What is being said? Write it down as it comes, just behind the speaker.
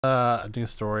a new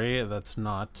story that's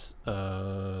not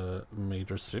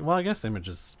major. Well, I guess Image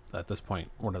is at this point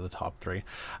one of the top three.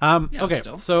 Okay,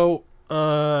 still. so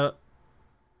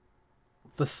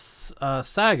this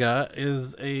Saga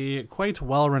is a quite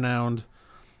well-renowned,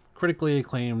 critically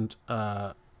acclaimed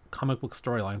comic book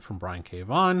storyline from Brian K.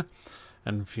 Vaughan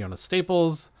and Fiona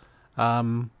Staples.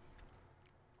 It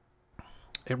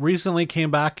recently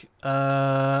came back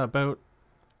about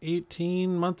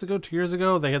 18 months ago, 2 years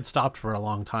ago. They had stopped for a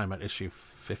long time at issue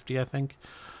 50, I think,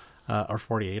 or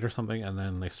 48 or something, and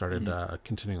then they started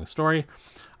continuing the story.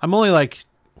 I'm only like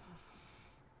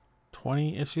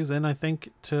 20 issues in, I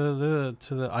think, to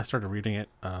the I started reading it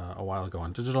a while ago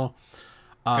on digital.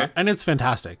 And it's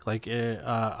fantastic. Like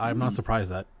I'm not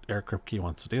surprised that Eric Kripke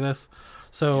wants to do this.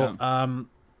 So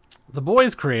the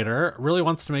Boys creator really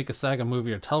wants to make a Saga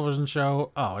movie or television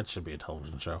show. Oh, it should be a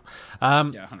television show.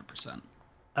 Yeah, 100%.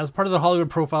 As part of the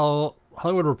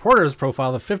Hollywood Reporter's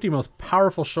profile, the 50 most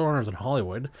powerful showrunners in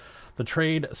Hollywood, the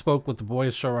trade spoke with the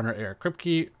Boys showrunner Eric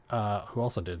Kripke, who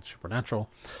also did Supernatural,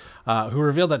 who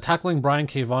revealed that tackling Brian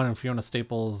K. Vaughan and Fiona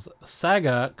Staples'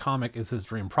 Saga comic is his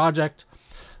dream project.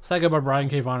 Saga by Brian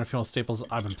K. Vaughan and Fiona Staples,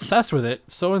 I'm obsessed with it.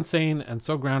 So insane and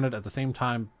so grounded at the same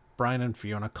time. Brian and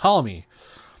Fiona call me.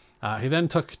 He then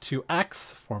took to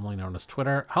X, formerly known as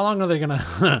Twitter. How long are they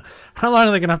gonna? How long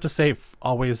are they gonna have to say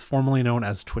always formerly known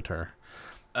as Twitter?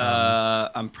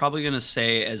 I'm probably gonna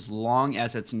say as long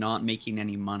as it's not making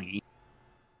any money,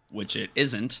 which it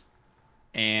isn't.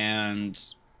 And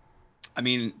I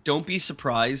mean, don't be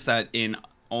surprised that in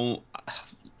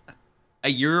a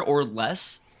year or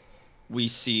less, we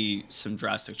see some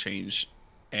drastic change,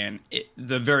 and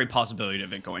the very possibility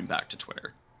of it going back to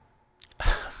Twitter.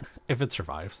 If it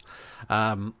survives.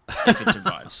 If it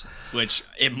survives, which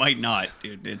it might not,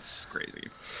 dude. It's crazy.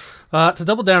 To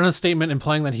double down on his statement,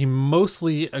 implying that he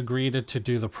mostly agreed to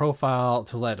do the profile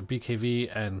to let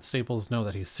BKV and Staples know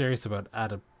that he's serious about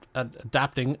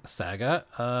adapting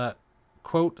Saga.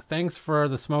 Quote, thanks for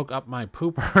the smoke up my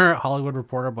pooper, Hollywood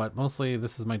Reporter, but mostly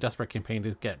this is my desperate campaign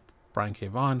to get Brian K.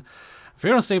 Vaughan. If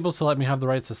you're on Staples to let me have the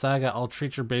rights to Saga, I'll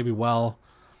treat your baby well.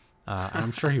 And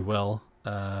I'm sure he will.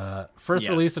 First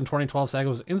released in 2012, Saga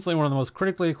was instantly one of the most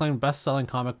critically acclaimed best-selling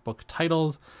comic book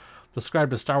titles.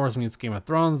 Described as Star Wars meets Game of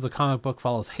Thrones, the comic book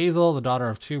follows Hazel, the daughter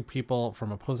of two people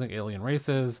from opposing alien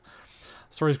races.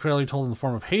 The story is clearly told in the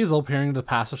form of Hazel peering into the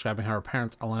past, describing how her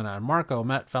parents, Elena and Marco,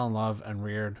 met, fell in love, and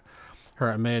reared her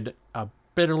amid a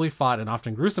bitterly fought and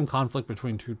often gruesome conflict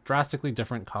between two drastically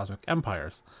different cosmic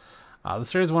empires. The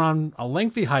series went on a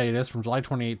lengthy hiatus from July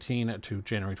 2018 to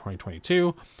January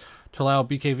 2022 to allow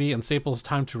BKV and Staples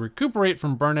time to recuperate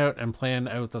from burnout and plan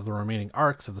out the remaining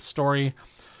arcs of the story.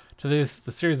 The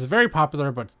series is very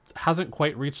popular, but hasn't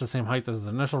quite reached the same heights as its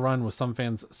initial run, with some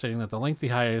fans stating that the lengthy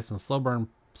hiatus and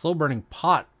slow-burning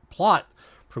plot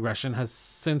progression has,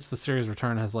 since the series'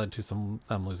 return, has led to them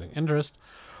losing interest.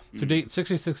 To date,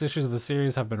 66 issues of the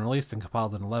series have been released and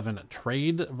compiled in 11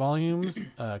 trade volumes.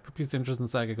 Kripke's interest in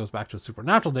Saga goes back to his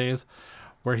Supernatural days,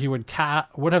 where he would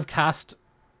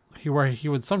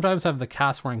sometimes have the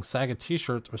cast wearing Saga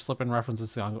t-shirts or slip in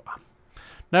references to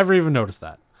never even noticed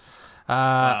that.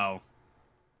 Wow.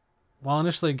 While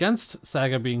initially against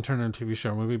Saga being turned into a TV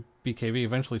show or movie, BKV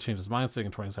eventually changed his mind, saying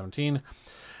in 2017,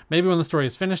 maybe when the story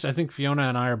is finished, I think Fiona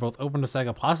and I are both open to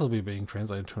Saga possibly being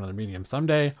translated to another medium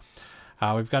someday.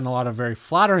 We've gotten a lot of very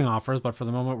flattering offers, but for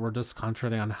the moment, we're just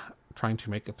concentrating on trying to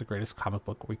make it the greatest comic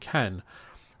book we can.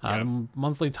 The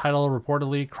monthly title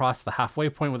reportedly crossed the halfway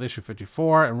point with issue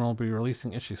 54, and we'll be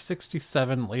releasing issue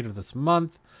 67 later this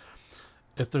month.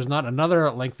 If there's not another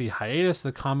lengthy hiatus,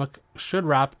 the comic should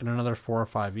wrap in another 4 or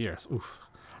 5 years. Oof,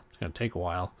 it's going to take a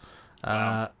while.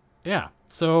 Wow. Yeah,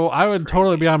 so I would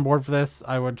totally be on board for this.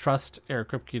 I would trust Eric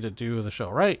Kripke to do the show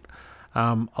right.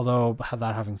 Although,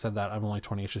 having said that, I'm only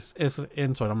 20 issues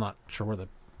in, so I'm not sure where the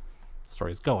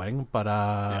story's going. But,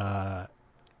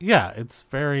 yeah, it's a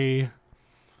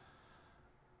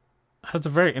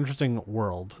very interesting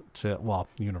world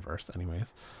universe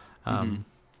anyways.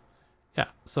 Yeah,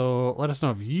 so let us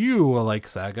know if you like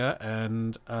Saga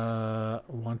and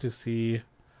want to see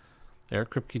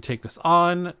Eric Kripke take this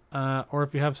on, or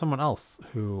if you have someone else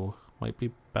who might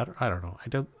be better. I don't know.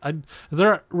 Is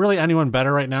there really anyone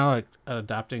better right now at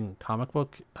adapting comic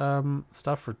book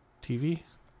stuff for TV?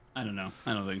 I don't know.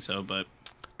 I don't think so, but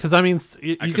because I mean,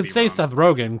 you could say wrong. Seth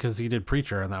Rogen because he did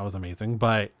Preacher and that was amazing,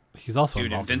 but he's also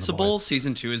involved Invincible in The Boys.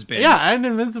 Season 2 has been and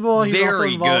Invincible. He's also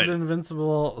very involved good. in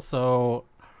Invincible, so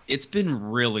It's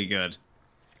been really good.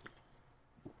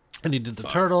 And he did the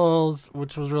Turtles,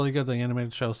 which was really good, the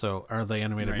animated show, or the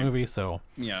animated movie. So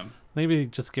yeah, maybe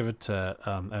just give it to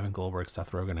Evan Goldberg,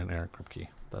 Seth Rogen, and Eric Kripke.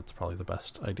 That's probably the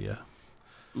best idea.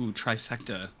 Ooh,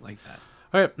 trifecta, like that.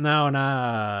 All right, now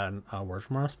a word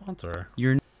from our sponsor.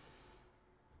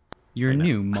 Your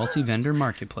new multi-vendor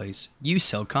marketplace,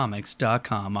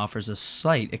 YouSellComics.com, offers a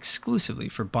site exclusively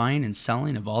for buying and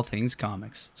selling of all things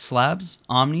comics. Slabs,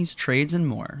 omnis, trades, and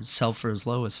more. Sell for as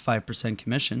low as 5%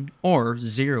 commission or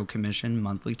 0 commission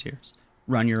monthly tiers.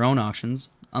 Run your own auctions,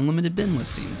 unlimited bin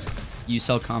listings.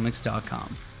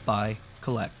 YouSellComics.com. Buy,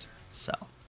 collect, sell.